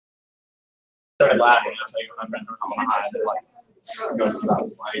started laughing. I was like, my friend from behind, like, goes to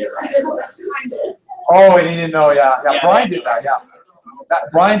my ear. Oh, and he didn't know, yeah. Brian did that, yeah.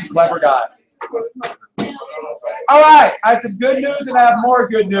 Brian's a clever guy. All right, I have some good news and I have more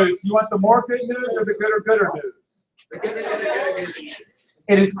good news. You want the more good news or the gooder news?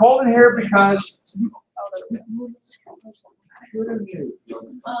 It is cold in here because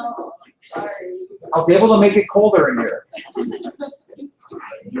I'll be able to make it colder in here.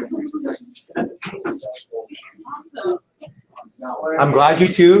 I'm glad you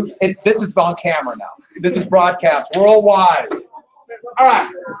two. This is on camera now. This is broadcast worldwide. All right.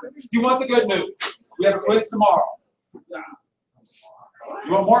 You want the good news? We have a quiz tomorrow.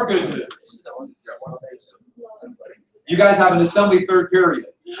 You want more good news? You guys have an assembly third period.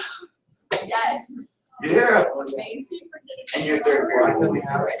 Yes. Yeah. And your third period.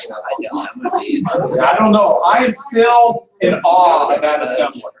 I don't know. I am still in awe of that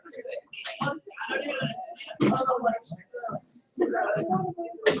assembly.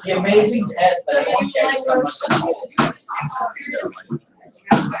 The amazing test that I want you guys so much.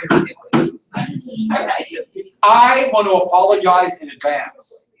 I want to apologize in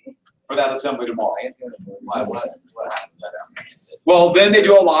advance for that assembly tomorrow. Why? What happened? Well, then they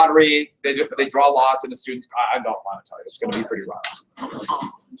do a lottery. They draw lots, and the students. I don't want to tell you. It's going to be pretty rough.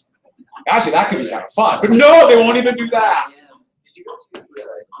 Actually, that could be kind of fun. But no, they won't even do that.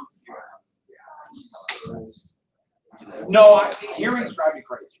 No, hearings drive me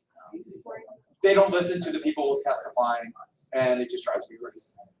crazy. They don't listen to the people testifying, and it just drives me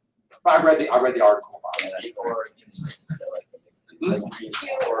crazy. I read the article about it.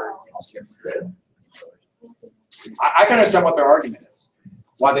 I can understand what their argument is,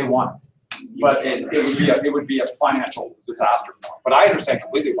 why they want it, but it would be a financial disaster for them. But I understand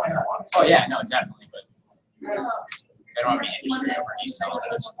completely why they want it. Oh yeah, no, definitely. But they don't have any industry over in East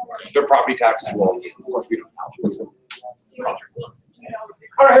Texas. Their property taxes will, of course, we don't have.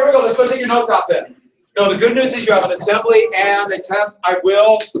 All right, here we go. Let's go take your notes out there. No, the good news is you have an assembly and a test. We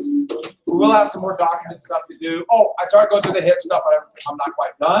will have some more document stuff to do. Oh, I started going through the HIP stuff, but I'm not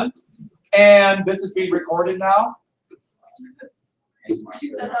quite done. And this is being recorded now. You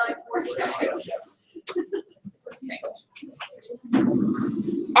said that like 4 times.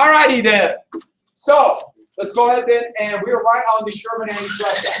 All righty then. So let's go ahead then, and we are right on the Sherman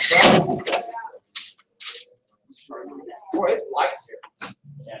Antitrust Act, right? Boy, it's light here.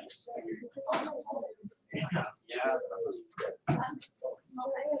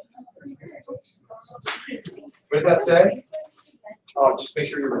 What did that say? Oh, just make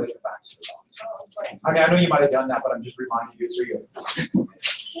sure you relate the facts. I mean, I know you might have done that, but I'm just reminding you so you.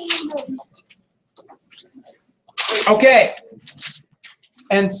 Okay.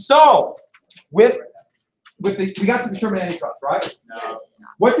 And so, we got to the Sherman Antitrust, right? No.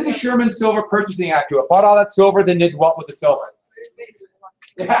 What did the Sherman Silver Purchasing Act do? It bought all that silver, then did what with the silver?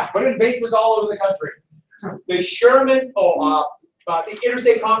 Yeah, put it in basements all over the country. The Sherman, the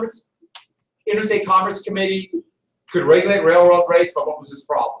Interstate Commerce Committee could regulate railroad rates, but what was his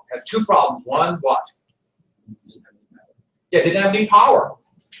problem? It had two problems. One, what? Yeah, didn't have any power.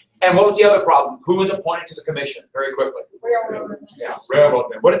 And what was the other problem? Who was appointed to the commission? Very quickly. Railroad. Yeah,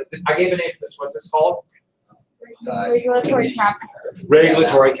 railroad. I gave a name for this. What's this called? Regulatory capture.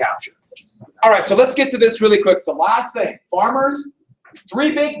 Regulatory capture. All right, so let's get to this really quick. So last thing, farmers,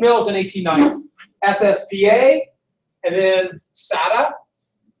 3 big bills in 1890. SSPA, and then SATA,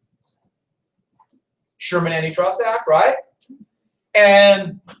 Sherman Antitrust Act, right?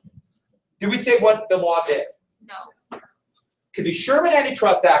 And did we say what the law did? No. Okay, the Sherman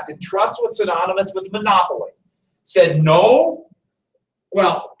Antitrust Act, and trust was synonymous with monopoly, said no,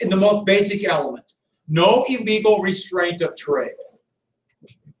 well, in the most basic element, no illegal restraint of trade.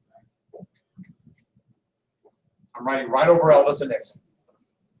 I'm writing right over Elvis and Nixon.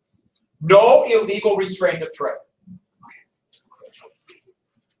 No illegal restraint of trade.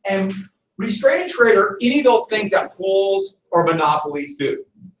 And restraint of trade are any of those things that pools or monopolies do.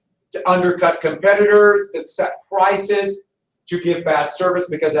 To undercut competitors, to set prices, to give bad service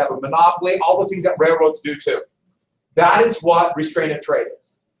because they have a monopoly, all those things that railroads do too. That is what restraint of trade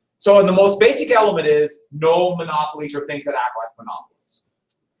is. So in the most basic element is no monopolies or things that act like monopolies.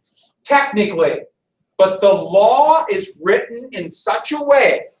 Technically, but the law is written in such a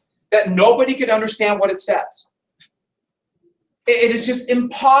way that nobody can understand what it says. It is just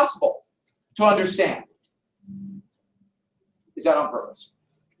impossible to understand. Is that on purpose?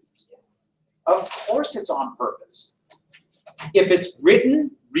 Of course it's on purpose. If it's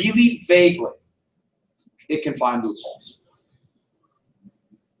written really vaguely, it can find loopholes.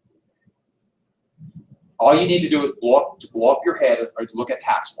 All you need to do is blow up your head or look at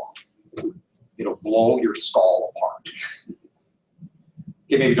tax law. blow your skull apart.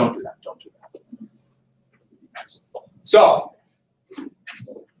 Okay, maybe don't do that. Don't do that. Yes. So,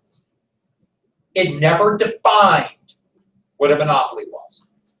 it never defined what a monopoly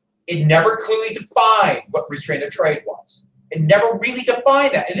was. It never clearly defined what restraint of trade was. It never really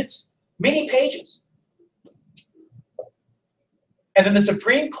defined that, and it's many pages. And then the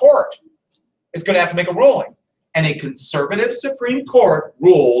Supreme Court is going to have to make a ruling. And a conservative Supreme Court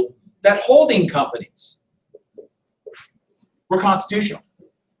ruled that holding companies were constitutional.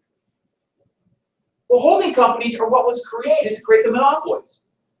 Well, holding companies are what was created to create the monopolies.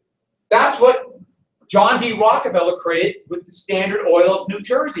 That's what John D. Rockefeller created with the Standard Oil of New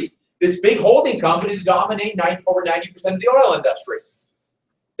Jersey. This big holding company to dominate over 90% of the oil industry.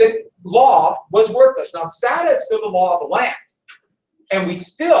 The law was worthless. Now, SATA is still the law of the land. And we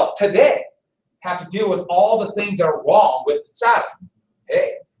still, today, have to deal with all the things that are wrong with SATA.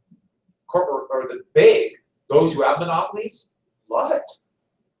 Hey, corporate or the big, those who have monopolies, love it.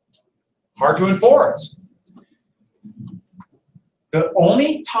 Hard to enforce. The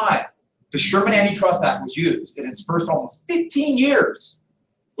only time the Sherman Antitrust Act was used in its first almost 15 years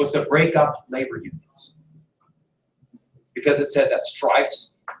was to break up labor unions. Because it said that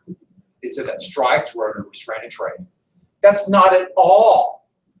strikes were a restraint of trade. That's not at all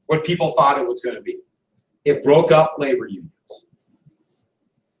what people thought it was going to be. It broke up labor unions.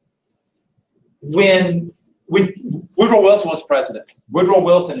 When Woodrow Wilson was president, Woodrow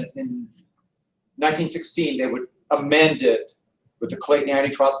Wilson in 1916, they would amend it with the Clayton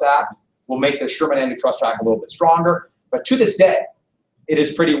Antitrust Act. We'll make the Sherman Antitrust Act a little bit stronger. But to this day, it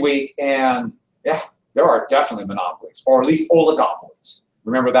is pretty weak. And yeah, there are definitely monopolies, or at least oligopolies.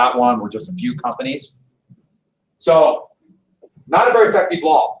 Remember that one were just a few companies. So, not a very effective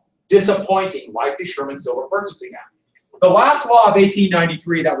law. Disappointing, like the Sherman-Silver Purchasing Act. The last law of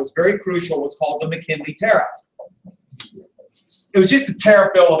 1893 that was very crucial was called the McKinley Tariff. It was just a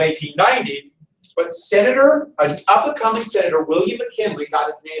tariff bill of 1890, but an up-and-coming senator, William McKinley, got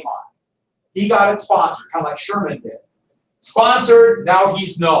his name on it. He got it sponsored, kind of like Sherman did. Sponsored, now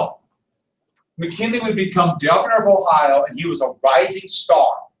he's known. McKinley would become governor of Ohio, and he was a rising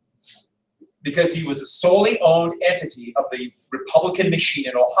star because he was a solely owned entity of the Republican machine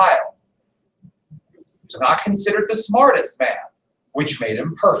in Ohio. He was not considered the smartest man, which made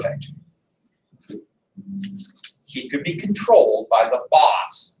him perfect. He could be controlled by the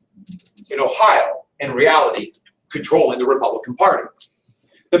boss in Ohio, in reality, controlling the Republican Party.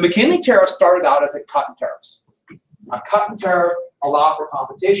 The McKinley tariff started out as a cut-and tariffs. A cut-and tariff allowed for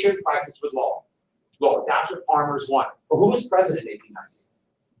competition, practiced with law. That's what farmers wanted. But who was president in 1890?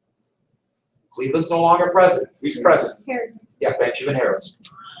 Cleveland's no longer president. Who's president? Harrison. Yeah, Benjamin Harrison.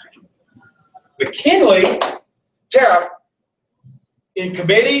 McKinley tariff, in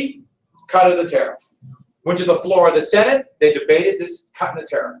committee, cut of the tariff. Went to the floor of the Senate, they debated this cut in the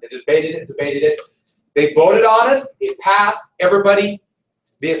tariff. They debated it. They voted on it, it passed, everybody,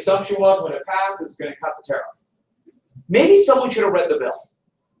 the assumption was when it passed, it's going to cut the tariff. Maybe someone should have read the bill.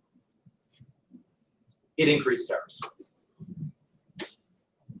 It increased tariffs.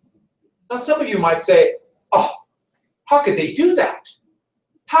 Now some of you might say, oh, how could they do that?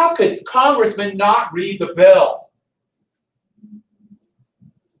 How could congressmen not read the bill?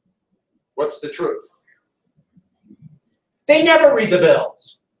 What's the truth? They never read the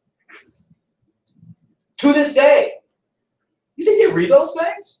bills. To this day. You think they read those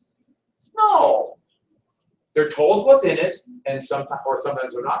things? No. They're told what's in it, and sometimes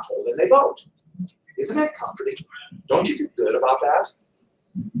they're not told, and they vote. Isn't that comforting? Don't you feel good about that?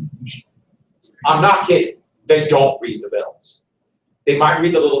 I'm not kidding. They don't read the bills. They might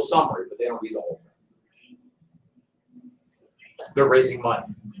read the little summary, but they don't read the whole thing. They're raising money.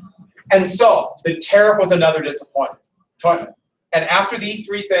 And so, the tariff was another disappointment. And after these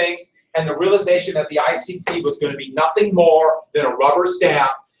three things, and the realization that the ICC was going to be nothing more than a rubber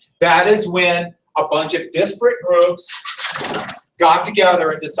stamp, that is when a bunch of disparate groups got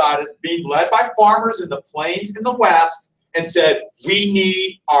together and decided, being led by farmers in the plains in the West, and said, we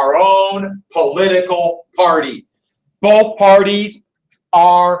need our own political party. Both parties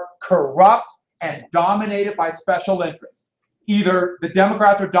are corrupt and dominated by special interests. Either the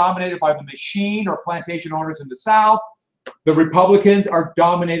Democrats are dominated by the machine or plantation owners in the South. The Republicans are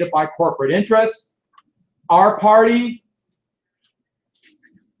dominated by corporate interests. Our party,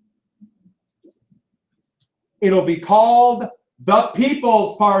 it'll be called the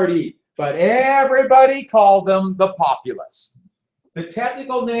People's Party, but everybody called them the Populists. The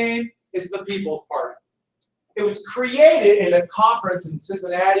technical name is the People's Party. It was created in a conference in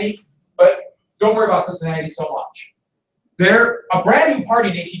Cincinnati, but don't worry about Cincinnati so much. They're a brand new party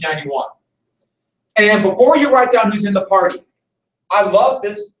in 1891. And before you write down who's in the party, I love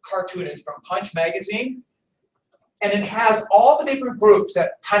this cartoon. It's from Punch Magazine. And it has all the different groups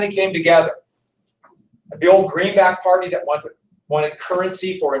that kind of came together. The old Greenback Party that wanted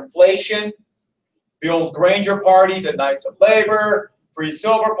currency for inflation. The old Granger Party, the Knights of Labor, Free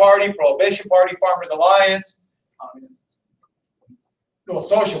Silver Party, Prohibition Party, Farmers Alliance, well,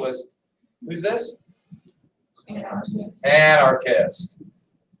 Socialist. Who's this? Anarchist.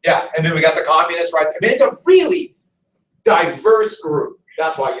 Yeah, and then we got the Communists right there. I mean, it's a really diverse group.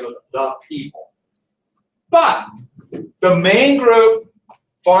 That's why you know the people. But the main group,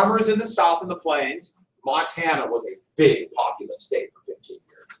 farmers in the South and the Plains, Montana was a big populous state for 15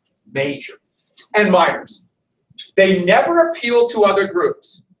 years. Major. And miners. They never appealed to other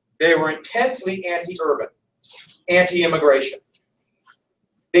groups. They were intensely anti-urban, anti-immigration.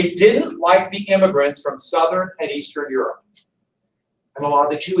 They didn't like the immigrants from Southern and Eastern Europe, and a lot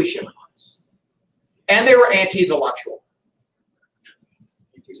of the Jewish immigrants. And they were anti-intellectual.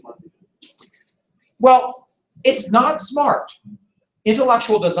 Well, it's not smart.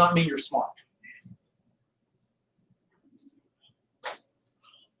 Intellectual does not mean you're smart.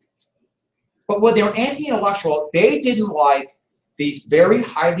 But when they were anti-intellectual, they didn't like these very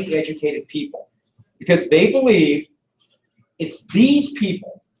highly educated people because they believed it's these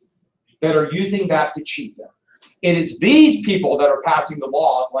people that are using that to cheat them. It is these people that are passing the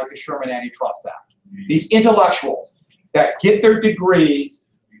laws like the Sherman Antitrust Act. These intellectuals that get their degrees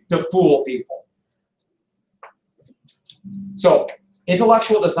to fool people. So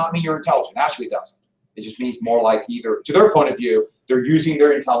intellectual does not mean you're intelligent. Actually, it doesn't. It just means more like either, to their point of view, they're using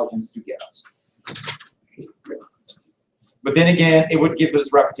their intelligence to get us. But then again, it would give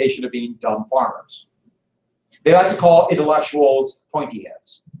this reputation of being dumb farmers. They like to call intellectuals pointy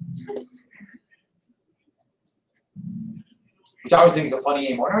heads. Which I always think is a funny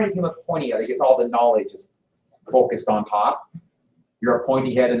name. Whenever you think of pointy head, I guess all the knowledge is focused on top. You're a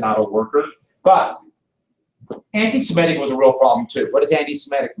pointy head and not a worker. But anti-Semitic was a real problem too. What does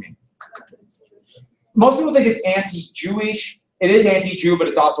anti-Semitic mean? Most people think it's anti-Jewish. It is anti-Jew, but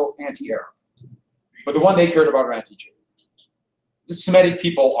it's also anti-Arab. But the one they cared about are anti-Jew. The Semitic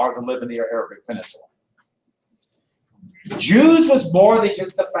people are to live in the Arabic Peninsula. Jews was more than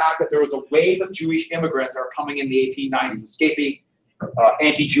just the fact that there was a wave of Jewish immigrants that were coming in the 1890s, escaping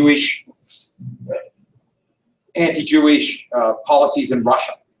anti-Jewish policies in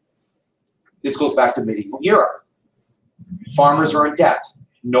Russia. This goes back to medieval Europe. Farmers are in debt.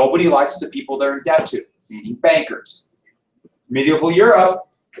 Nobody likes the people they're in debt to, meaning bankers. Medieval Europe,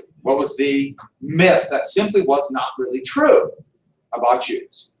 what was the myth that simply was not really true about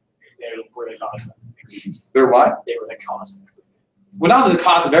Jews? They were the cause of everything. They're what? They were the cause of everything. Well, not the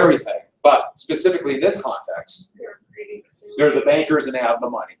cause of everything, but specifically in this context, they're the bankers and they have the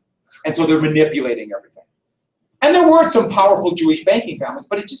money. And so they're manipulating everything. And there were some powerful Jewish banking families,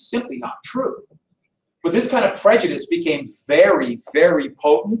 but it's just simply not true. But this kind of prejudice became very, very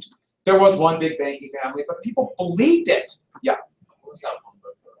potent. There was one big banking family, but people believed it. Yeah. What was that one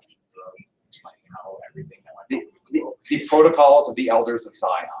book explaining how everything that went The Protocols of the Elders of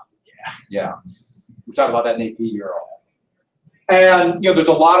Zion. Yeah. Yeah. We talked about that in AP Euro. And there's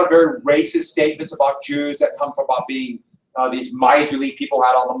a lot of very racist statements about Jews that come from about being these miserly people who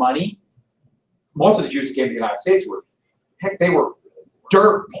had all the money. Most of the Jews that came to the United States they were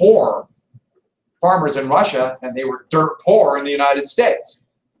dirt poor farmers in Russia, and they were dirt poor in the United States.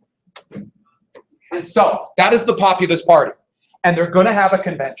 And so that is the Populist Party. And they're going to have a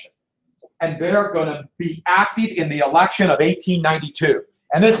convention. And they're going to be active in the election of 1892.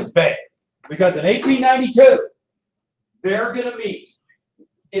 And this is big, because in 1892, they're going to meet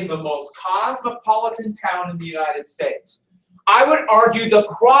in the most cosmopolitan town in the United States. I would argue the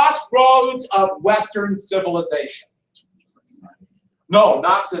crossroads of Western civilization. No,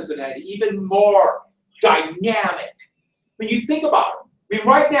 not Cincinnati, even more dynamic. When you think about it, I mean,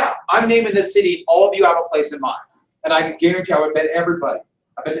 right now, I'm naming this city, all of you have a place in mind. And I can guarantee I would bet everybody,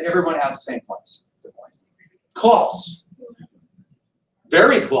 I bet everyone has the same place. Close.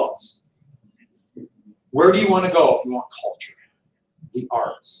 Very close. Where do you want to go if you want culture, the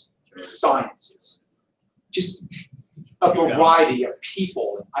arts, sciences, just a variety of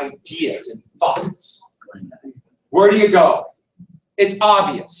people and ideas and thoughts? Where do you go? It's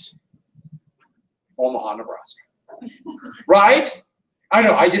obvious. Omaha, Nebraska. Right? I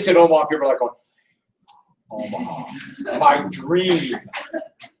know, I just said Omaha, people are like going, Omaha, my dream.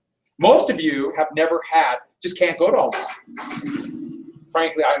 Most of you have never just can't go to Omaha.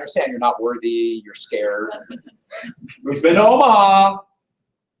 Frankly, I understand you're not worthy, you're scared. Who's been to Omaha?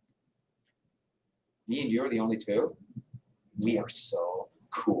 Me and you are the only two? We are so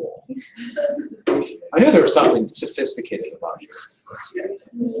Cool. I knew there was something sophisticated about here.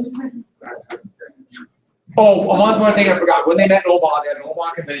 Oh, one more thing I forgot. When they met in Omaha, they had an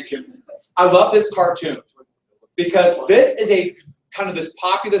Omaha convention. I love this cartoon because this is a kind of this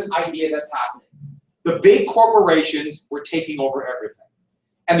populist idea that's happening. The big corporations were taking over everything.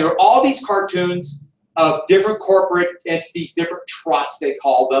 And there are all these cartoons of different corporate entities, different trusts, they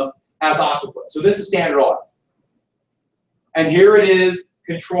call them, as octopus. So this is Standard Oil. And here it is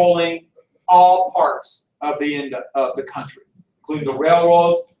controlling all parts of the country, including the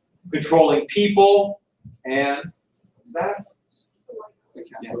railroads, controlling people, and what's that?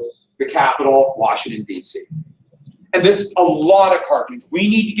 Yeah, the capital, Washington, D.C. And there's a lot of cartoons. We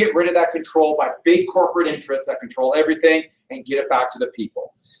need to get rid of that control by big corporate interests that control everything and get it back to the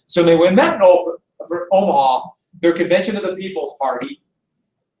people. So they went met in Omaha, their convention of the People's Party.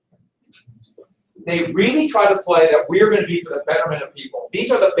 They really try to play that we're going to be for the betterment of people.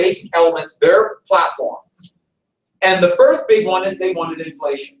 These are the basic elements, their platform. And the first big one is they wanted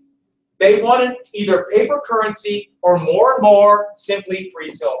inflation. They wanted either paper currency or more and more simply free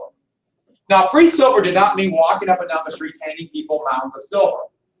silver. Now, free silver did not mean walking up and down the streets handing people mounds of silver.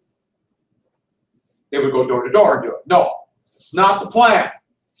 They would go door to door and do it. No, it's not the plan.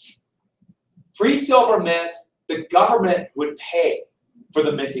 Free silver meant the government would pay for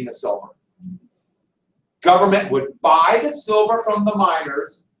the minting of silver. Government would buy the silver from the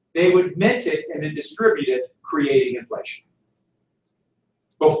miners, they would mint it and then distribute it, creating inflation.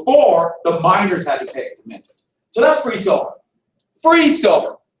 Before, the miners had to pay to mint it. So that's free silver. Free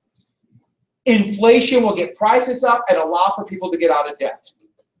silver. Inflation will get prices up and allow for people to get out of debt.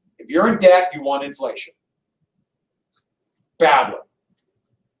 If you're in debt, you want inflation. Badly.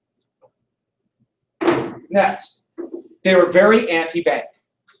 Next, they were very anti-bank.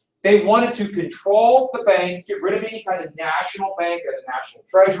 They wanted to control the banks, get rid of any kind of national bank or the national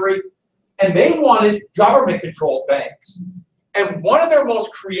treasury, and they wanted government-controlled banks. And one of their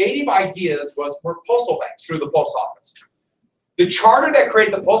most creative ideas were postal banks through the post office. The charter that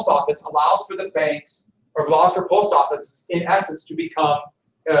created the post office allows for the banks, or allows for post offices, in essence, to become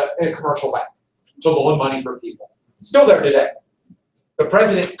a commercial bank, to loan money for people. It's still there today. The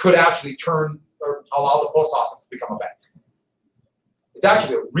president could actually turn or allow the post office to become a bank. It's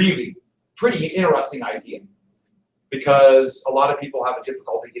actually a really pretty interesting idea because a lot of people have a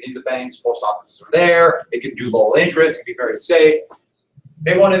difficulty getting into banks. Post offices are there. It can do low interest. It can be very safe.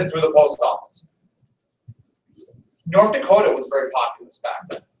 They wanted it through the post office. North Dakota was very populous back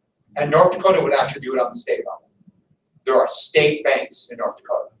then. And North Dakota would actually do it on the state level. There are state banks in North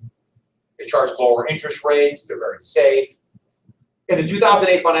Dakota. They charge lower interest rates. They're very safe. In the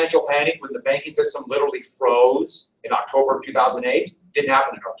 2008 financial panic, when the banking system literally froze in October of 2008, didn't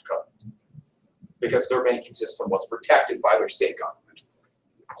happen in North Dakota because their banking system was protected by their state government.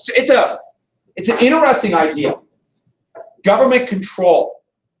 So it's an interesting idea. Government control.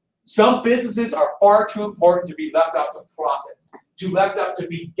 Some businesses are far too important to be left up to profit, left up to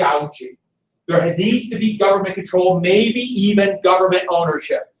be gouging. There needs to be government control, maybe even government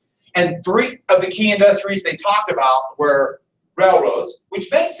ownership. And three of the key industries they talked about were railroads, which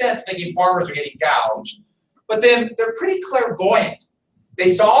makes sense thinking farmers are getting gouged, but then they're pretty clairvoyant. They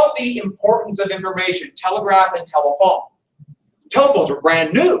saw the importance of information, telegraph and telephone. Telephones were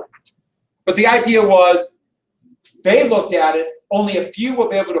brand new, but the idea was they looked at it, only a few will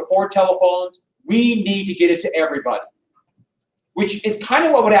be able to afford telephones, we need to get it to everybody, which is kind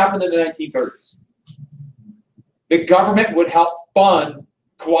of what would happen in the 1930s. The government would help fund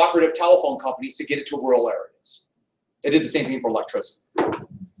cooperative telephone companies to get it to rural areas. They did the same thing for electricity.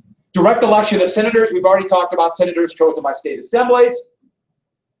 Direct election of senators. We've already talked about senators chosen by state assemblies.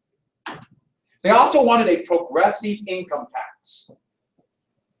 They also wanted a progressive income tax.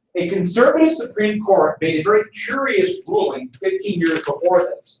 A conservative Supreme Court made a very curious ruling 15 years before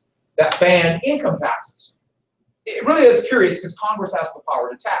this that banned income taxes. It really is curious because Congress has the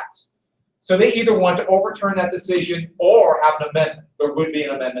power to tax. So they either want to overturn that decision or have an amendment. There would be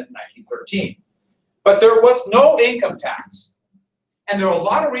an amendment in 1913. But there was no income tax. And there are a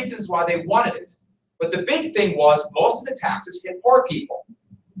lot of reasons why they wanted it. But the big thing was most of the taxes hit poor people.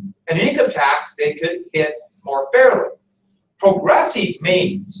 An income tax they could hit more fairly. Progressive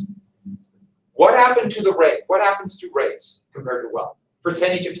means what happened to the rate? What happens to rates compared to wealth?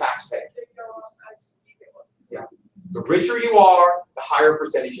 Percentage of tax paid. Yeah. The richer you are, the higher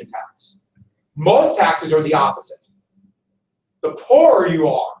percentage of tax. Most taxes are the opposite. The poorer you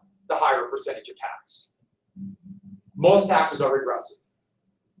are, the higher percentage of tax. Most taxes are regressive.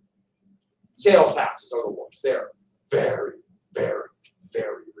 Sales taxes are the worst. They're very, very,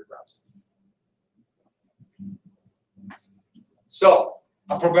 very regressive. So,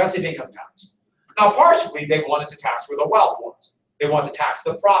 a progressive income tax. Now, partially, they wanted to tax where the wealth was. They wanted to tax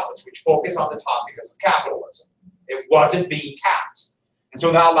the profits, which focus on the top because of capitalism. It wasn't being taxed. And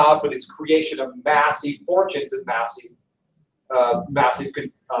so that allowed for this creation of massive fortunes and massive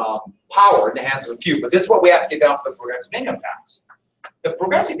power in the hands of a few. But this is what we have to get down for the progressive income tax. The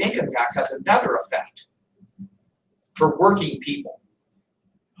progressive income tax has another effect for working people.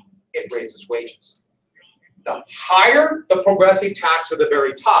 It raises wages. The higher the progressive tax for the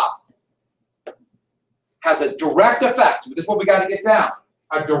very top has a direct effect. So this is what we got to get down.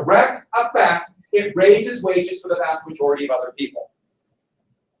 A direct effect. It raises wages for the vast majority of other people.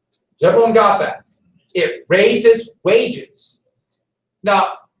 Has everyone got that? It raises wages.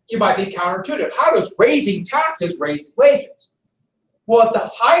 Now, you might be counterintuitive. How does raising taxes raise wages? Well, if the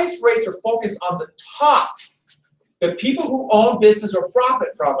highest rates are focused on the top, the people who own business or profit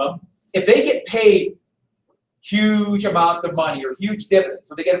from them, if they get paid huge amounts of money or huge dividends,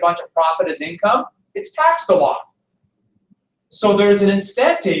 so they get a bunch of profit as income, it's taxed a lot. So there's an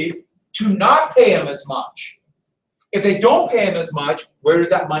incentive to not pay them as much. If they don't pay them as much, where does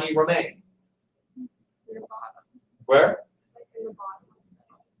that money remain? Where?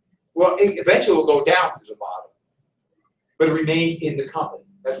 Well, it eventually will go down to the bottom, but it remains in the company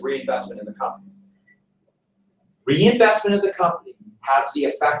as reinvestment in the company. Reinvestment in the company has the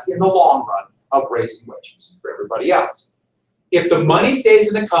effect in the long run of raising wages for everybody else. If the money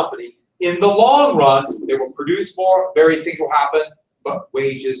stays in the company, in the long run, they will produce more, various things will happen, but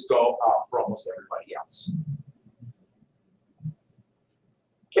wages go up for almost everybody else.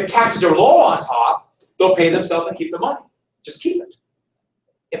 If taxes are low on top, they'll pay themselves and keep the money. Just keep it.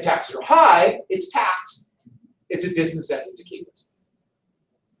 If taxes are high, it's taxed. It's a disincentive to keep it.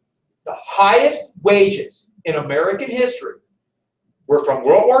 The highest wages in American history were from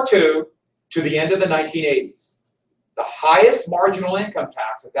World War II to the end of the 1980s. The highest marginal income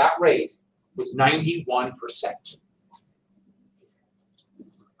tax at that rate was 91%.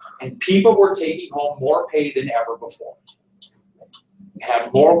 And people were taking home more pay than ever before.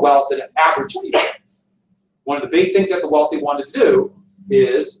 Had more wealth than average people. One of the big things that the wealthy wanted to do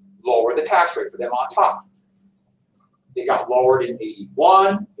is lower the tax rate for them on top. It got lowered in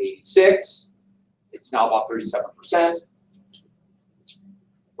 81, 86. It's now about 37%.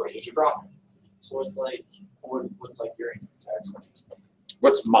 Wages are dropping. So what's like your income tax?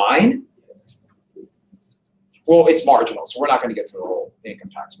 What's mine? Well, it's marginal, so we're not going to get to the whole income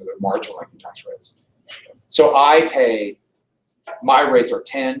tax, but they're marginal income tax rates. So I pay, my rates are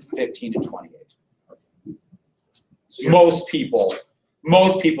 10, 15, and 28. So most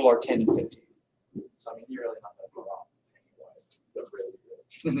people are 10 and 15. So I mean, you're really not that far off. You're really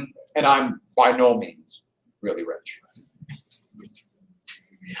rich. Mm-hmm. And I'm by no means really rich.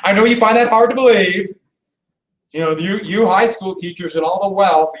 I know you find that hard to believe. You know, you high school teachers and all the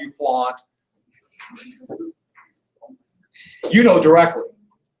wealth you flaunt. You know directly.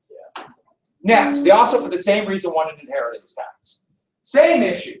 Yeah. Next, they also, for the same reason, want an inheritance tax. Same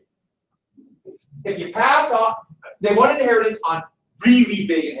issue. If you pass off, they want an inheritance on really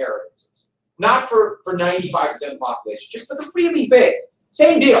big inheritances. Not for 95% of the population, just for the really big.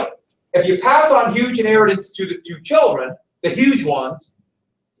 Same deal. If you pass on huge inheritance to the two children, the huge ones,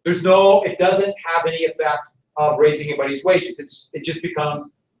 it doesn't have any effect of raising anybody's wages. It just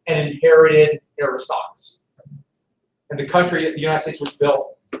becomes an inherited aristocracy. And the country, the United States, was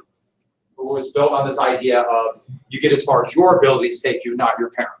built on this idea of you get as far as your abilities take you, not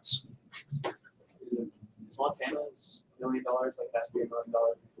your parents. Is Montana's $1 million like has to be $1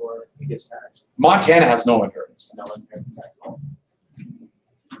 million before it gets taxed? Montana has no inheritance. No inheritance tax at all.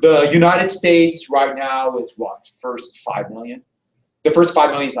 The United States right now is what? First 5 million? The first 5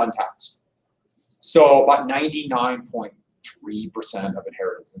 million is untaxed. So about 99.3% of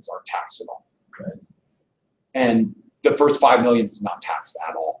inheritances are taxable. Right. And the first 5 million is not taxed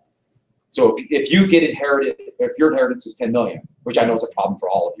at all. So if you get inherited, if your inheritance is 10 million, which I know is a problem for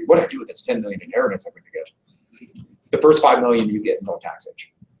all of you, what do I do with this 10 million inheritance I'm going to get? The first 5 million you get no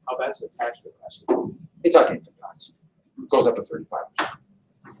taxation. How bad is the tax rate? It's like income tax. It goes up to 35%.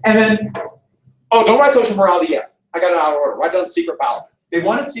 And then, oh, don't write social morality yet. I got it out of order. Write down secret ballot. They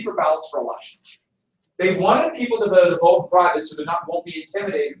wanted secret ballots for elections. They wanted people to vote in private so they won't be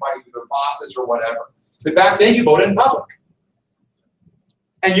intimidated by either their bosses or whatever. But back then, you voted in public.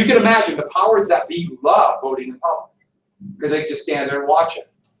 And you can imagine the powers that be love voting in public because they just stand there and watch it.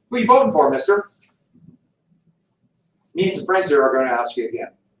 Who are you voting for, mister? Me and some friends here are going to ask you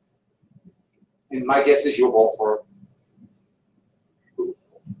again. And my guess is you'll vote for who?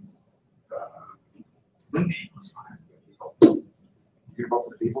 You vote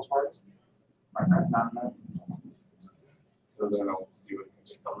for the People's Party? My friend's not in that. So then I'll see what.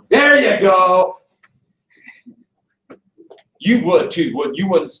 There you go. You would too, wouldn't you?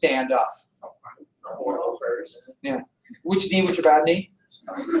 Wouldn't stand up. Yeah. Which knee? Which your bad knee?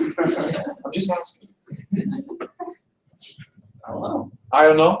 I'm just asking. I don't know. I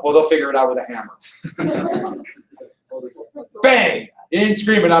don't know. Well, they'll figure it out with a hammer. Bang! You didn't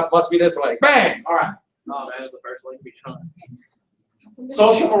scream enough. Must be this leg. Bang! All right. Oh man, it was the first leg we done.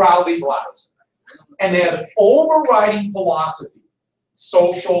 Social morality is lies. And they have an overriding philosophy.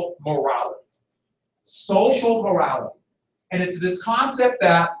 Social morality. Social morality. And it's this concept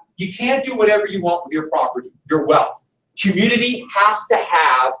that you can't do whatever you want with your property, your wealth. Community has to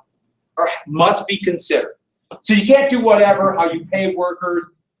have, or must be considered. So you can't do whatever, how you pay workers,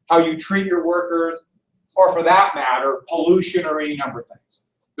 how you treat your workers, or for that matter, pollution or any number of things.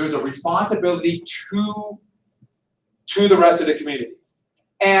 There's a responsibility to the rest of the community.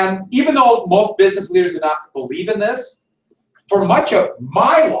 And even though most business leaders do not believe in this, for much of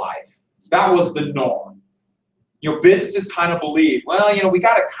my life, that was the norm. You know, businesses kind of believe, well, you know, we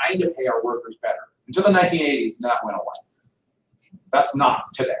got to kind of pay our workers better. Until the 1980s, and that went away. That's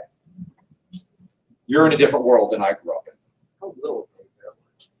not today. You're in a different world than I grew up in. How little?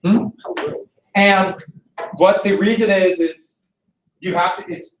 How little? And what the reason is you have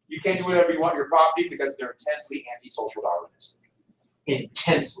to, you can't do whatever you want on your property because they're intensely anti-social Darwinism.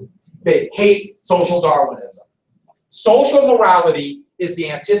 Intensely. They hate social Darwinism. Social morality is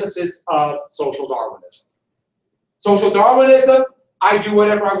the antithesis of social Darwinism. Social Darwinism, I do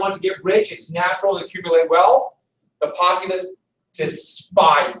whatever I want to get rich, it's natural and accumulate wealth. The populace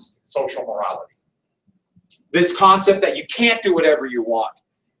despised social morality. This concept that you can't do whatever you want.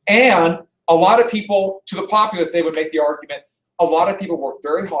 And a lot of people, to the populace, they would make the argument, a lot of people work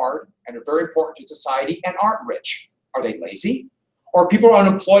very hard and are very important to society and aren't rich. Are they lazy? Or people are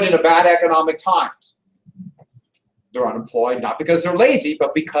unemployed in a bad economic times. They're unemployed not because they're lazy,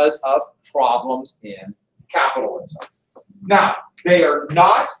 but because of problems in capitalism. Now, they are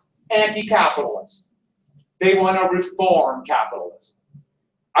not anti-capitalist. They want to reform capitalism.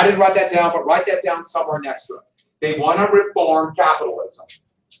 I didn't write that down, but write that down somewhere next to it. They want to reform capitalism.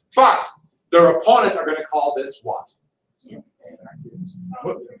 But their opponents are going to call this what?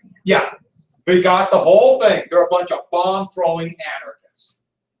 Yeah, they got the whole thing. They're a bunch of bomb-throwing anarchists.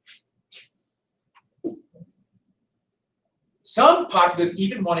 Some populists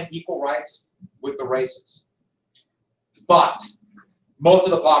even wanted equal rights with the races. But most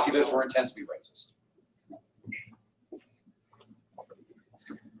of the populists were intensely racist.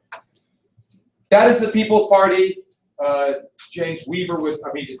 That is the People's Party. James Weaver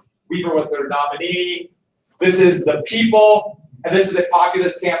Weaver was their nominee. This is the people, and this is the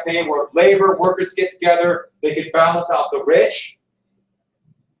populist campaign where labor, workers get together, they can balance out the rich.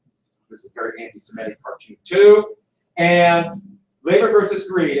 This is very anti-Semitic cartoon too. And labor versus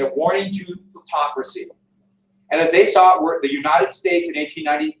greed, a warning to plutocracy. And as they saw it, the United States in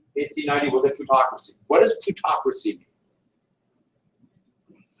 1890 was a plutocracy. What does plutocracy mean?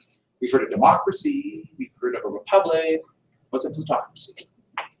 We've heard of democracy, we've heard of a republic. What's a plutocracy?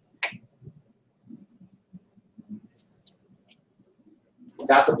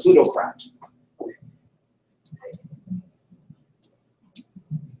 That's a plutocrat.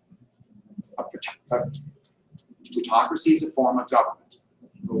 A plutocracy is a form of government.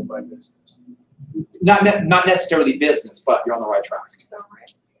 Ruled by business. Not necessarily business, but you're on the right track.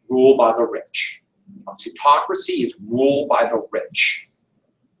 Ruled by the rich. A plutocracy is ruled by the rich.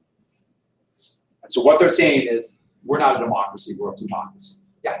 And so what they're saying is, we're not a democracy, we're a plutocracy.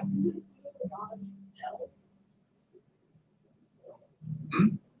 Yeah. Hmm?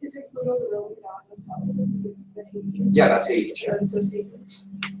 Is it Pluto the real god of capitalism? Yeah, that's Hades.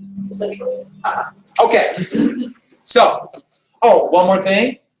 Essentially. Okay. So, oh, one more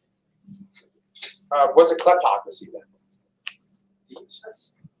thing. What's a kleptocracy then?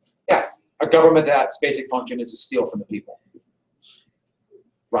 Yeah, a government that's basic function is to steal from the people.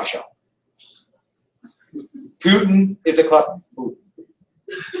 Russia. Putin is a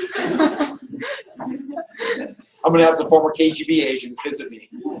I'm going to have some former KGB agents visit me.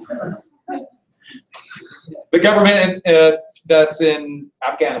 The government that's in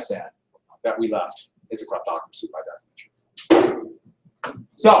Afghanistan that we left is a kleptocracy by definition.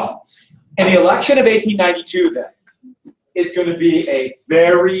 So, in the election of 1892 then, it's going to be a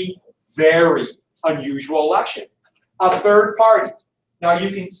very, very unusual election. A third party. Now you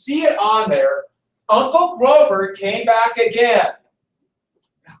can see it on there. Uncle Grover came back again.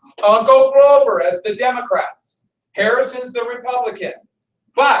 Uncle Grover as the Democrat. Harrison's the Republican.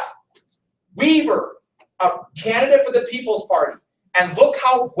 But Weaver, a candidate for the People's Party. And look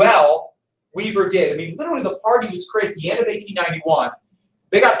how well Weaver did. I mean, literally the party was created at the end of 1891.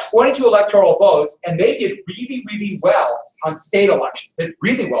 They got 22 electoral votes, and they did really, really well on state elections. They did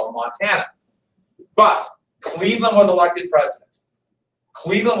really well in Montana. But Cleveland was elected president.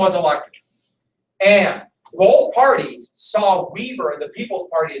 Cleveland was elected. And both parties saw Weaver and the People's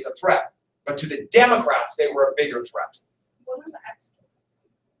Party as a threat. But to the Democrats, they were a bigger threat. What was the exponents?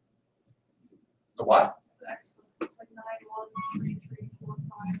 The what? The exponents, like 9, 1, 3, 3, 4,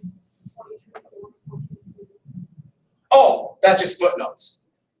 5, 23, 4, 14, 2. Oh, that's just footnotes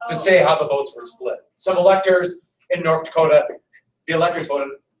to say how the votes were split. Some electors in North Dakota, the electors voted,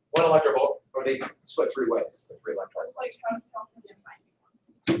 one elector vote, or they split 3 ways, the 3 electors. It's like California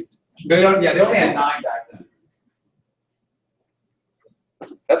finding. They don't, yeah, they only had 9 back then.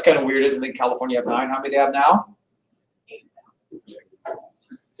 That's kind of weird, isn't it? In California have 9. How many they have now?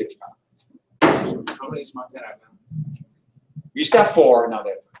 55. How many does Montana have now? You used to have 4, now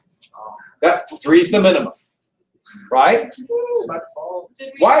they have 3. That 3 is the minimum, right? By default.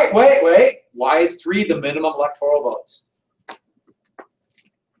 Did we? Wait. Why is 3 the minimum electoral votes?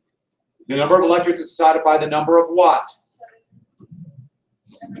 The number of electorates is decided by the number of what?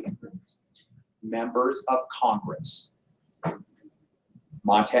 Members of Congress.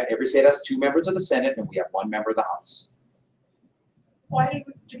 Montana, every state has 2 members of the Senate, and we have 1 member of the House. Why did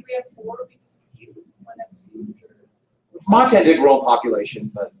we have 4 because of you when that was huge? Montana did grow in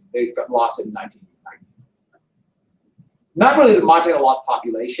population, but they got lost in 1990. Not really that Montana lost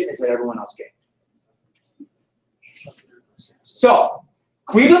population, it's that everyone else gained. So,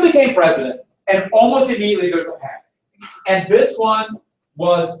 Cleveland became president, and almost immediately there's a panic. And this one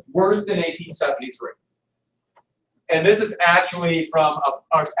was worse than 1873. And this is actually from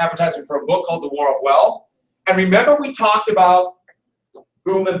an advertisement for a book called The War of Wealth. And remember we talked about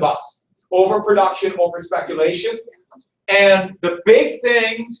boom and bust, overproduction, over-speculation. And the big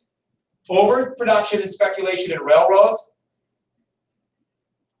things, overproduction and speculation in railroads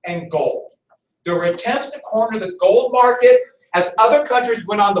and gold. There were attempts to corner the gold market as other countries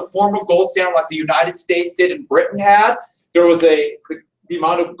went on the formal gold standard like the United States did and Britain had. There was the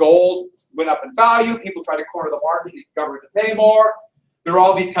amount of gold went up in value. People tried to corner the market, the government to pay more. There were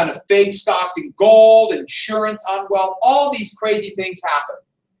all these kind of fake stocks in gold, insurance on wealth. All these crazy things happened.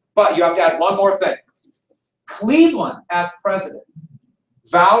 But you have to add one more thing. Cleveland, as president,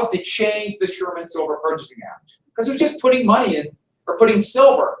 vowed to change the Sherman Silver Purchasing Act because it was just putting money in, or putting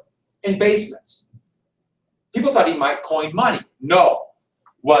silver in basements. People thought he might coin money. No.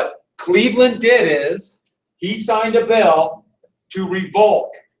 What Cleveland did is he signed a bill to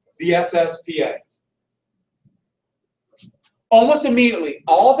revoke the SSPA. Almost immediately,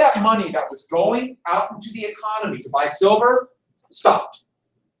 all that money that was going out into the economy to buy silver stopped.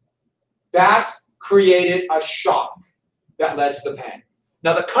 That created a shock that led to the panic.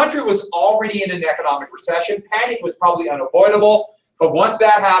 Now, the country was already in an economic recession. Panic was probably unavoidable, but once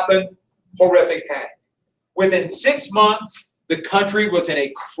that happened, horrific panic. Within 6 months, the country was in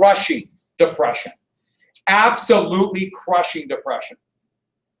a crushing depression. Absolutely crushing depression.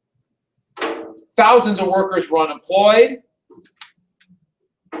 Thousands of workers were unemployed.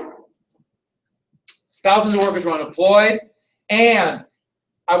 And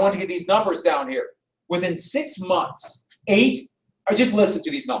I want to get these numbers down here. Within 6 months, just listen to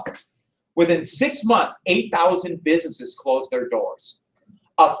these numbers. Within 6 months, 8,000 businesses closed their doors.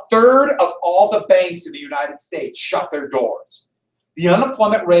 1/3 of all the banks in the United States shut their doors. The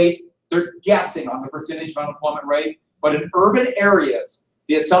unemployment rate, they're guessing on the percentage of unemployment rate, but in urban areas,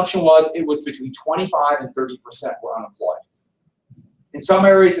 the assumption was it was between 25 and 30% were unemployed. In some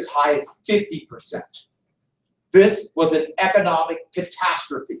areas, as high as 50%. This was an economic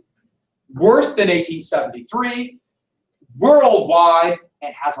catastrophe. Worse than 1873, worldwide,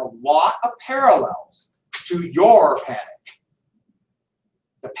 and has a lot of parallels to your panic.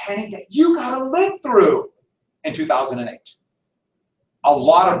 The panic that you got to live through in 2008. A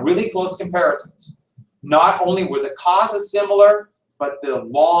lot of really close comparisons. Not only were the causes similar, but the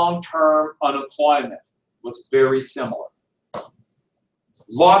long-term unemployment was very similar. A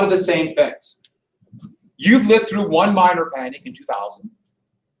lot of the same things. You've lived through one minor panic in 2000,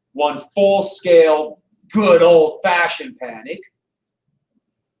 one full-scale, good old-fashioned panic.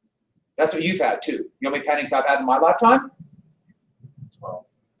 That's what you've had too. You know how many panics I've had in my lifetime? 12.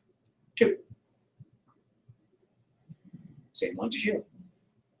 2. Same ones as you.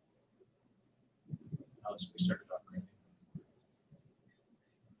 We started operating.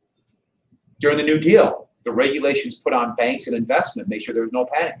 During the New Deal, the regulations put on banks and investment, made sure there was no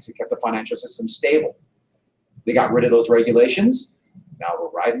panics. It kept the financial system stable. They got rid of those regulations. Now we're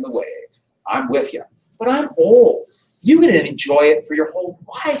riding the wave. I'm with you. But I'm old. You're going to enjoy it for your whole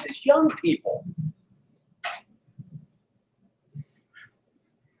life as young people.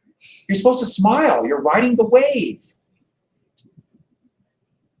 You're supposed to smile. You're riding the wave.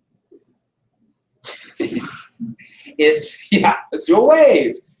 Let's do a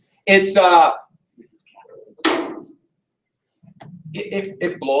wave.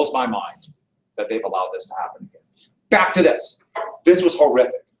 It blows my mind that they've allowed this to happen again. Back to this. This was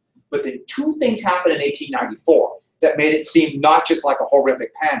horrific. But then two things happened in 1894 that made it seem not just like a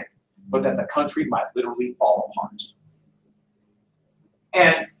horrific panic, but that the country might literally fall apart.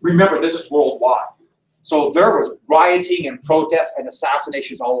 And remember, this is worldwide. So there was rioting and protests and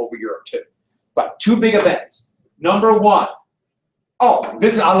assassinations all over Europe too. But two big events. Number one, I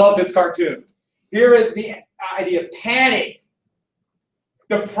love this cartoon. Here is the idea of panic,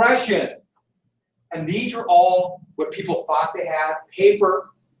 depression. And these are all what people thought they had, paper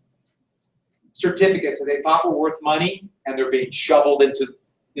certificates that they thought were worth money, and they're being shoveled into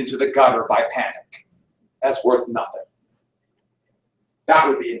the gutter by panic. That's worth nothing. That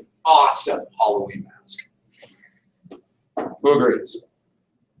would be an awesome Halloween mask. Who agrees?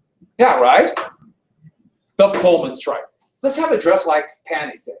 Yeah, right? The Pullman strike. Let's have it dressed like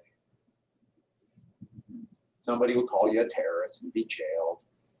Panic Day. Somebody would call you a terrorist and be jailed.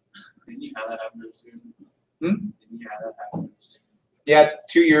 Didn't you have that happen soon? Hmm? Didn't you have that happen soon? Yeah,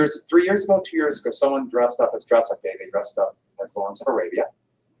 2 years ago, someone dressed up as Dress Up Day. They dressed up as Lawrence of Arabia.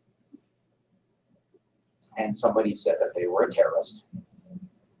 And somebody said that they were a terrorist.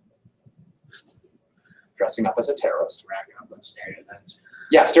 Dressing up as a terrorist. Racking up on stereotypes.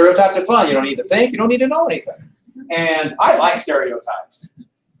 Yeah, stereotypes are fun. You don't need to think. You don't need to know anything. And I like stereotypes.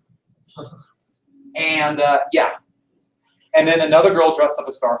 And yeah. And then another girl dressed up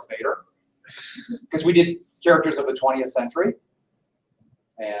as Darth Vader. Because we did characters of the 20th century.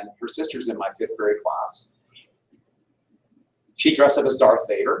 And her sister's in my 5th grade class. She dressed up as Darth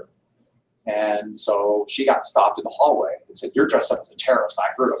Vader. And so she got stopped in the hallway and said, "You're dressed up as a terrorist.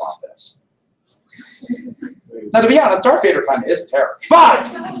 I heard about this." Now, to be honest, Darth Vader kind of is a terrorist. But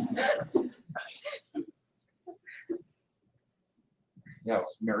yeah, it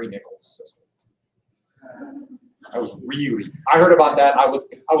was Mary Nichols' sister. I heard about that. I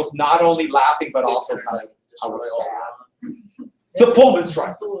was not only laughing, but also kind of, I was sad. The Pullman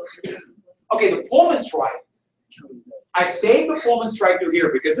strike. Okay, the Pullman strike. I saved the Pullman strike through here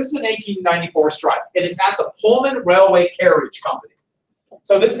because this is an 1894 strike, and it's at the Pullman Railway Carriage Company.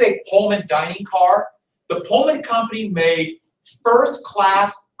 So this is a Pullman dining car. The Pullman Company made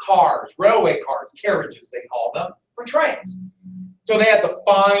first-class cars, railway cars, carriages they call them, for trains. So they had the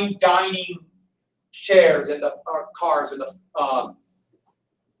fine dining chairs and the cars and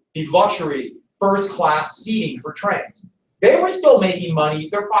the luxury first-class seating for trains. They were still making money.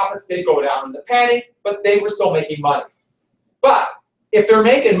 Their profits did go down in the panic, but they were still making money. But if they're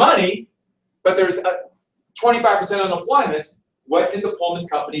making money, but there's a 25% unemployment, what did the Pullman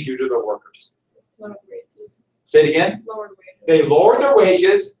Company do to their workers? Lower wages. Say it again. Lower wages. They lowered their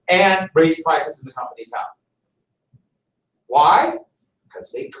wages and raised prices in the company town. Why?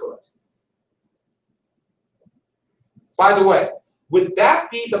 Because they could. By the way, would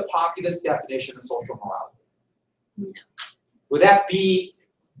that be the populist definition of social morality? No. Would that be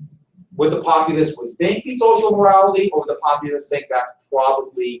what the populace would think be social morality, or would the populace think that's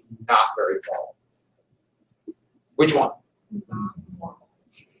probably not very moral? Which one?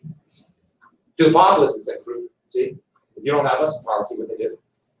 To the populace, it's like, see, if you don't have us, power, see what they did.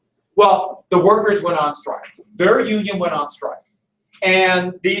 Well, the workers went on strike. Their union went on strike.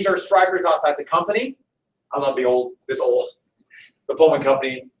 And these are strikers outside the company. I love the Pullman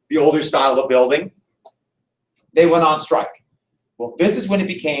Company, the older style of building. They went on strike. Well, this is when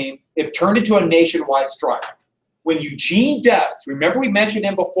it turned into a nationwide strike. When Eugene Debs, remember we mentioned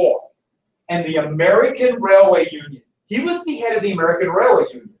him before, and the American Railway Union, he was the head of the American Railway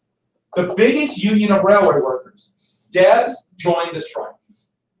Union, the biggest union of railway workers. Debs joined the strike.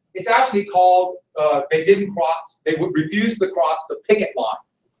 It's actually called, they would refuse to cross the picket line.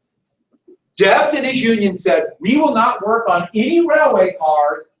 Debs and his union said, "We will not work on any railway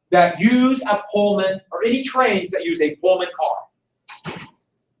cars that use a Pullman, or any trains that use a Pullman car."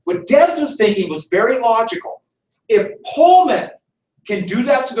 What Debs was thinking was very logical. If Pullman can do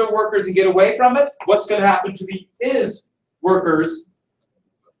that to their workers and get away from it, what's going to happen to his workers,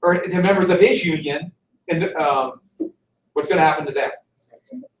 or the members of his union, and what's going to happen to them?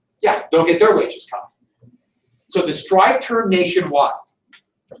 Yeah, they'll get their wages cut. So the strike turned nationwide.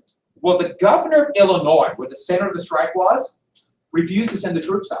 Well, the governor of Illinois, where the center of the strike was, refused to send the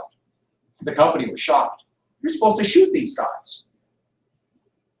troops out. The company was shocked. You're supposed to shoot these guys.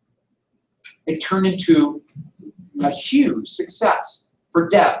 It turned into a huge success for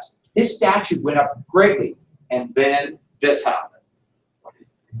Debs. His statue went up greatly, and then this happened.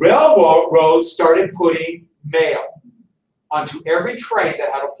 railroads started putting mail onto every train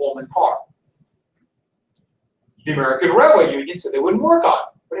that had a Pullman car. The American Railway Union said they wouldn't work on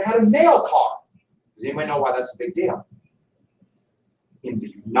it, but it had a mail car. Does anybody know why that's a big deal? In the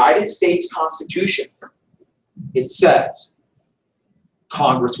United States Constitution, it says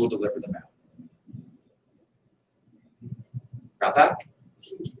Congress will deliver the mail. Got that?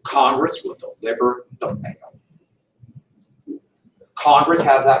 Congress will deliver the mail. Congress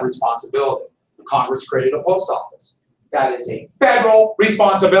has that responsibility. Congress created a post office. That is a federal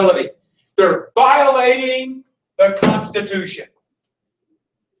responsibility. They're violating the Constitution.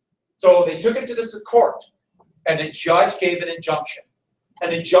 So they took it to the court, and the judge gave an injunction.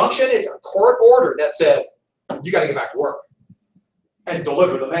 An injunction is a court order that says, you got to get back to work and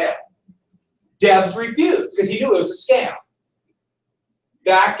deliver the mail. Debs refused because he knew it was a scam.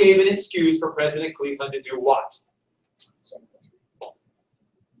 That gave an excuse for President Cleveland to do what?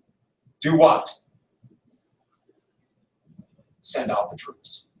 Do what? Send out the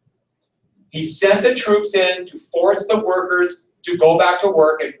troops. He sent the troops in to force the workers to go back to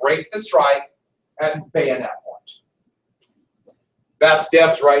work and break the strike and bayonet point. That's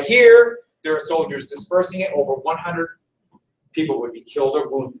Debs right here. There are soldiers dispersing it. Over 100 people would be killed or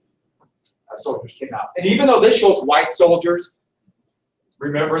wounded as soldiers came out. And even though this shows white soldiers,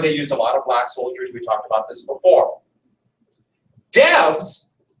 remember they used a lot of black soldiers. We talked about this before. Debs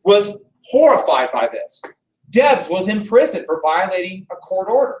was horrified by this. Debs was in prison for violating a court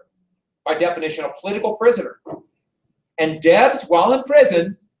order. By definition, a political prisoner. And Debs, while in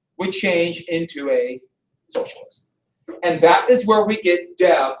prison, would change into a socialist. And that is where we get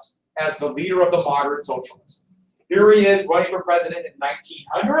Debs as the leader of the moderate socialists. Here he is running for president in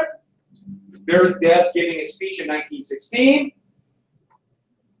 1900. There's Debs giving a speech in 1916.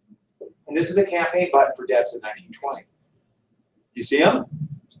 And this is the campaign button for Debs in 1920. You see him?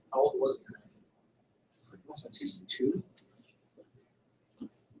 How old was he? What's that, 62?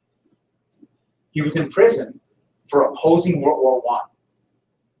 He was in prison for opposing World War I.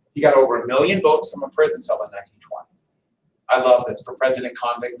 He got over 1 million votes from a prison cell in 1920. I love this, for President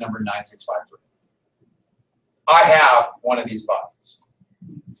Convict number 9653. I have one of these buttons.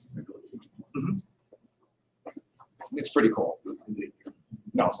 It's pretty cool.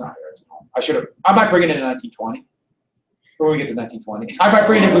 No, it's not here. It's home. I might bring it in 1920. When we get to 1920. I might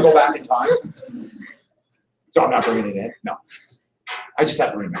bring it if we go back in time. So I'm not bringing it in. No. I just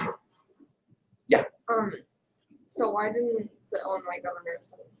have to remember. Yeah. So why didn't the Illinois governor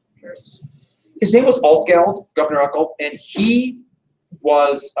send troops? His name was Altgeld, Governor Altgeld, and he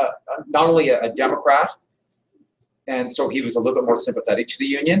was not only a Democrat, and so he was a little bit more sympathetic to the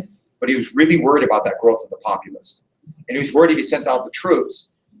Union, but he was really worried about that growth of the populace. And he was worried if he sent out the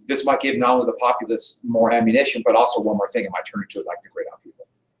troops, this might give not only the populace more ammunition, but also one more thing, it might turn into like the great out people.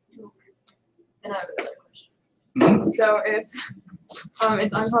 And I have another question. Mm-hmm. So if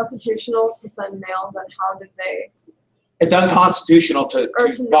it's unconstitutional to send mail, then how did they? It's unconstitutional to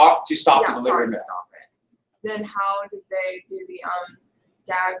stop the delivery sorry, mail. to stop it. Then how did they do the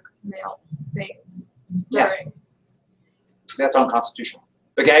gag mail things during? That's unconstitutional.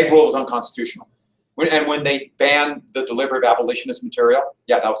 The gag rule was unconstitutional. When they banned the delivery of abolitionist material,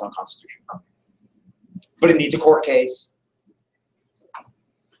 yeah, that was unconstitutional. But it needs a court case.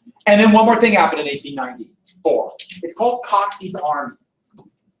 And then one more thing happened in 1894. It's called Coxey's Army.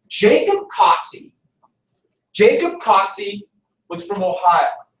 Jacob Coxey was from Ohio.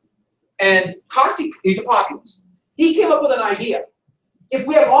 And Coxey, he's a populist. He came up with an idea. If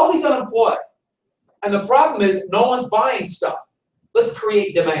we have all these unemployed, and the problem is no one's buying stuff, let's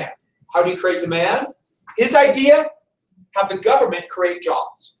create demand. How do you create demand? His idea, have the government create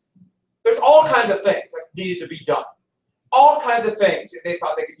jobs. There's all kinds of things that needed to be done. All kinds of things. They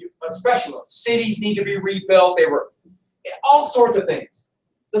thought they could use a specialist. Cities need to be rebuilt. They were all sorts of things.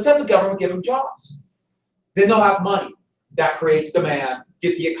 Let's have the government give them jobs. Then they'll have money. That creates demand,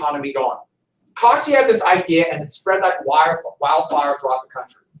 get the economy going. Coxey had this idea and it spread like wildfire throughout the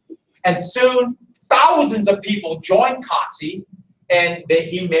country. And soon, thousands of people joined Coxey, and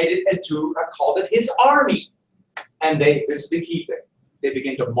he made it into, called it his army. And this is the key thing, they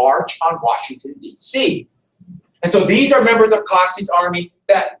began to march on Washington, D.C. And so these are members of Coxey's army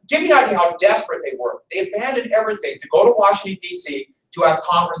that, give you an idea how desperate they were. They abandoned everything to go to Washington, D.C. to ask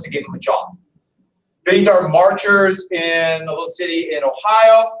Congress to give them a job. These are marchers in a little city in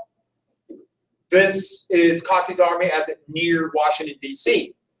Ohio. This is Coxey's army as it neared Washington,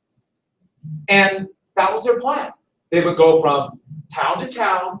 D.C. And that was their plan. They would go from town to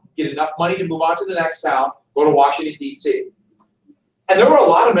town, get enough money to move on to the next town, go to Washington, D.C. And there were a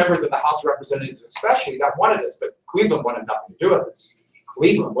lot of members of the House of Representatives especially that wanted this, but Cleveland wanted nothing to do with this.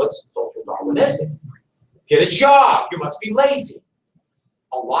 Cleveland was social Darwinistic. Get a job, you must be lazy.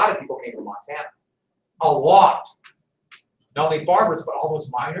 A lot of people came to Montana. A lot. Not only farmers, but all those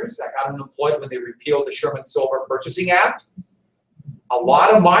miners that got unemployed when they repealed the Sherman-Silver Purchasing Act. A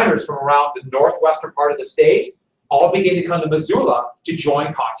lot of miners from around the northwestern part of the state all began to come to Missoula to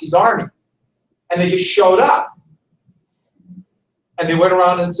join Coxey's army. And they just showed up. And they went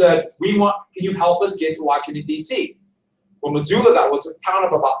around and said, can you help us get to Washington, D.C.? Well, Missoula, that was a town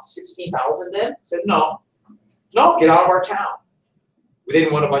of about 16,000 then, said, no, get out of our town. We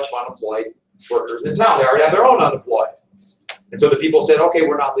didn't want a bunch of unemployed workers in town. They already have their own unemployed. And so the people said, okay,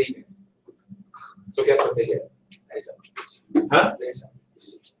 we're not leaving. So guess what they did? Huh?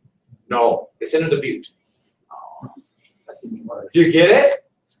 No, they sent them to Butte. That's even worse. Do you get it?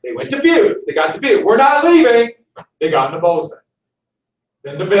 They went to Butte. They got to Butte. We're not leaving. They got into Bozeman.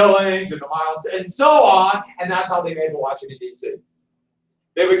 Then to Billings and to Miles and so on. And that's how they made it to Washington, D.C.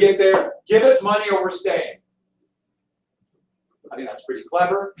 They would get there, give us money or we're staying. I think that's pretty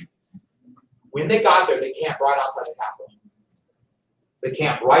clever. When they got there, they camped right outside the Capitol. They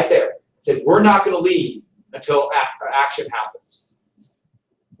camped right there. Said, we're not going to leave until action happens.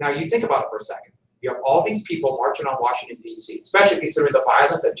 Now you think about it for a second. You have all these people marching on Washington, D.C., especially considering the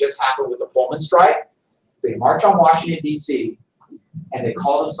violence that just happened with the Pullman strike. They march on Washington, D.C., and they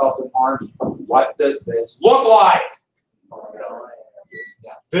call themselves an army. What does this look like?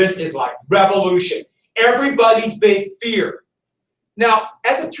 This is like revolution. Everybody's big fear. Now,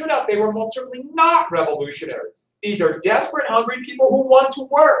 as it turned out, they were most certainly not revolutionaries. These are desperate, hungry people who want to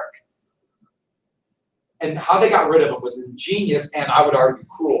work. And how they got rid of them was ingenious and, I would argue,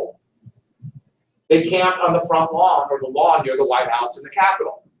 cruel. They camped on the front lawn or the lawn near the White House and the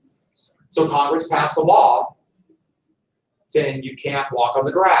Capitol. So Congress passed a law saying you can't walk on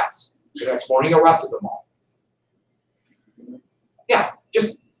the grass. The next morning, arrested them all. Yeah,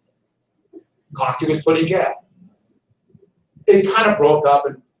 just Coxey was put in jail. It kind of broke up,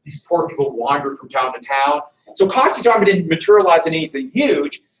 and these poor people wandered from town to town. So Coxey's army didn't materialize in anything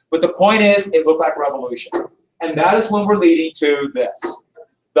huge, but the point is, it looked like revolution. And that is when we're leading to this.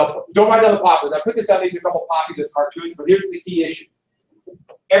 Don't write down the populist. I put this out, these are a couple populist cartoons, but here's the key issue.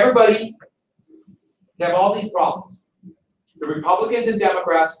 Everybody, they have all these problems. The Republicans and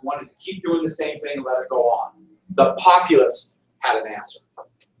Democrats wanted to keep doing the same thing and let it go on. The populists had an answer.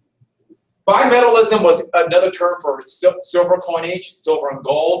 Bimetallism was another term for silver coinage, silver and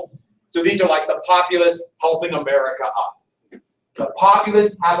gold. So these are like the populists helping America up. The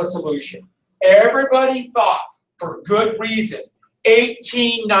populists have a solution. Everybody thought, for good reason,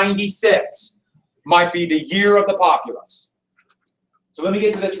 1896 might be the year of the populists. So let me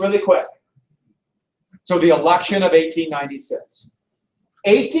get to this really quick. So the election of 1896.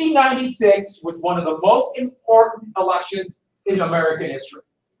 1896 was one of the most important elections in American history.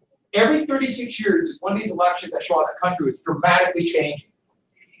 Every 36 years is one of these elections that show how the country was dramatically changing.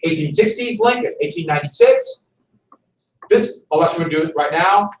 1860s, Lincoln. 1896, this election we're doing right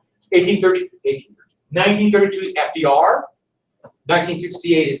now. 1932 is FDR.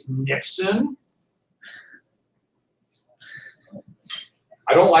 1968 is Nixon.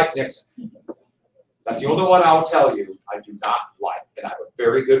 I don't like Nixon. That's the only one I'll tell you I do not like, and I have a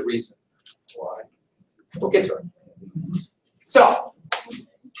very good reason why. We'll get to it. So,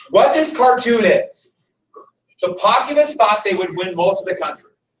 what this cartoon is, the populists thought they would win most of the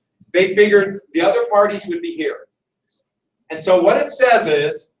country. They figured the other parties would be here. And so what it says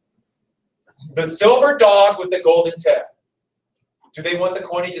is, the silver dog with the golden tail. Do they want the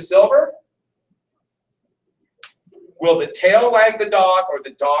coinage of silver? Will the tail wag the dog or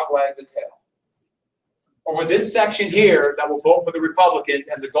the dog wag the tail? Or will this section here that will vote for the Republicans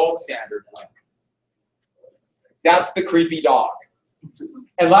and the gold standard win? That's the creepy dog.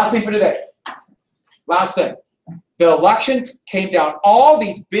 And last thing for today. Last thing. The election came down, all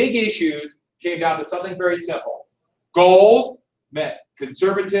these big issues came down to something very simple. Gold meant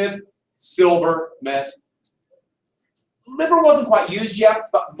conservative, silver meant liberal wasn't quite used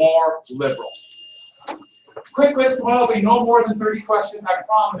yet, but more liberal. Quick quiz tomorrow will be no more than 30 questions, I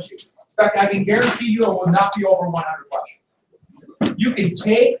promise you. In fact, I can guarantee you it will not be over 100 questions. You can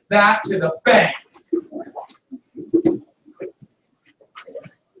take that to the bank.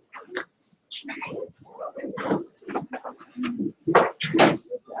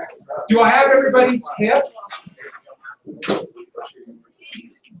 Do I have everybody's hip?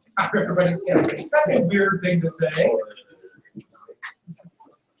 I have everybody's hip. That's a weird thing to say.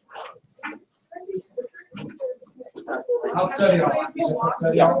 I'll study all. I'll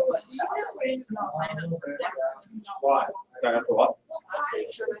study all. Why? Sign up for what?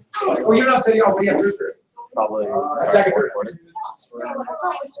 Well, you're not studying all. What do you have to do? Probably. Second.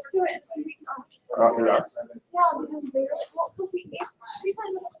 Just do it. Oh, yes. Yeah, because they're, well, because we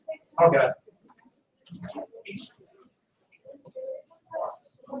signed them at the same time. Okay.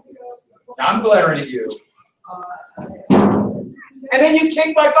 Now I'm glaring at you. And then you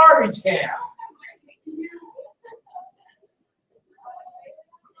kick my garbage can.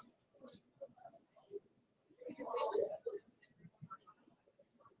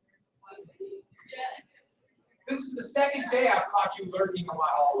 This is the second day I've caught you lurking in my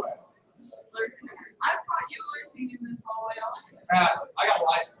hallway. I've caught you listening in this hallway also. I got a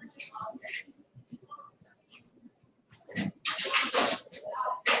license.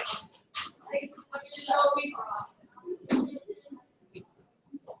 Show me.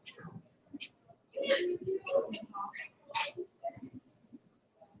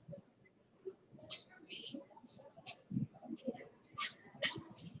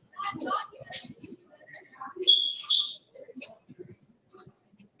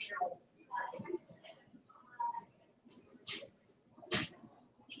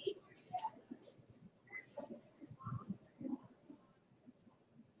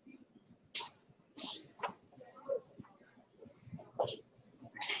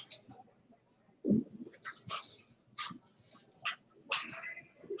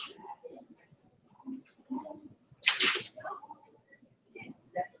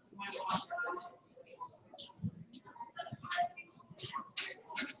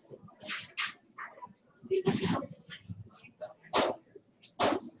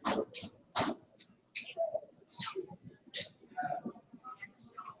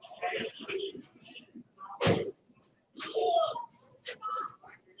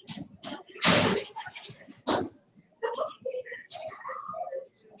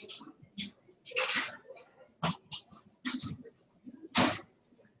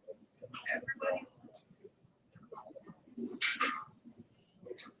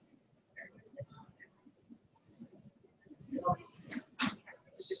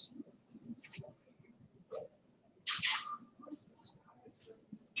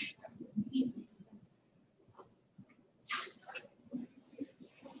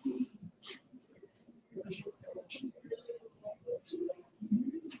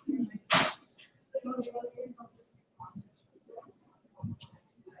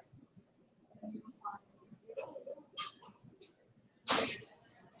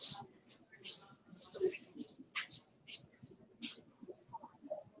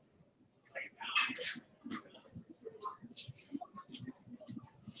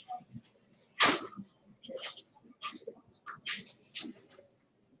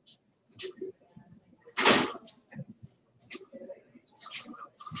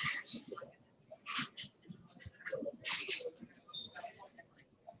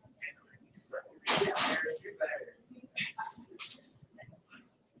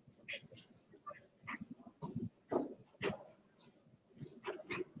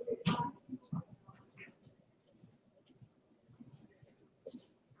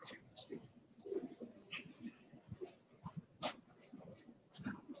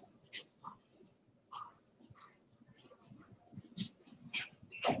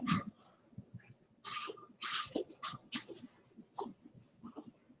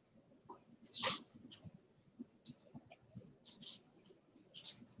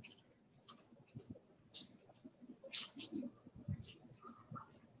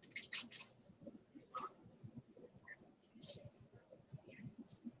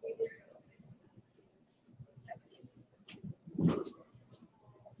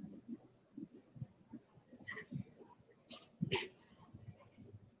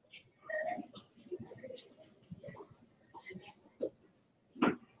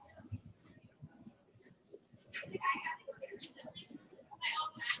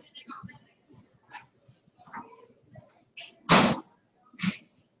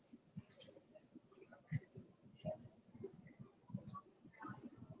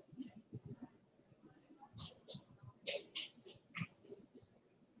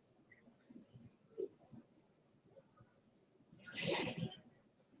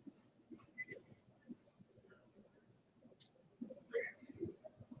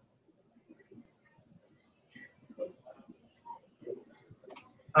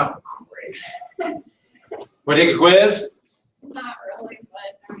 Oh, great. Want to take a quiz? Not really,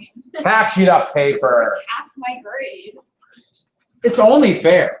 but I mean, Half sheet of paper. half my grade. It's only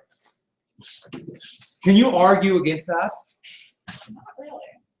fair. Can you argue against that? Not really.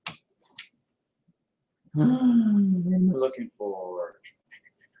 What am I looking for?